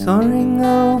Soaring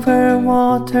over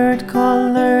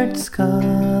watercolored skies,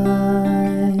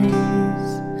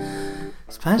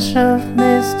 splash of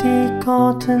misty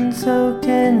cotton soaked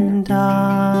in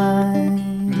dyes,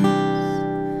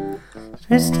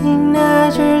 pristine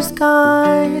azure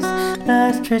skies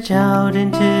that stretch out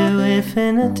into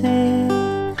infinity,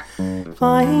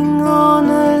 flying on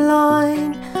a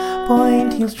line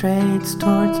pointing straight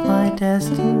towards my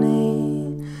destiny.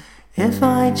 If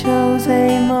I chose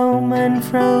a moment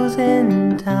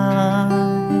frozen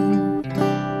time,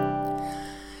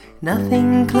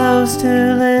 nothing close to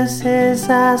this is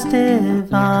as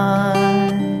divine.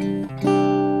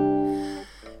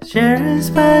 Share a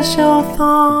special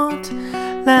thought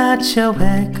that shall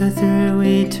echo through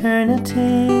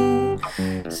eternity.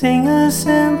 Sing a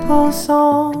simple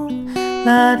song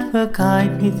that will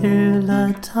guide me through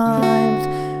the times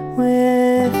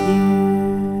with you.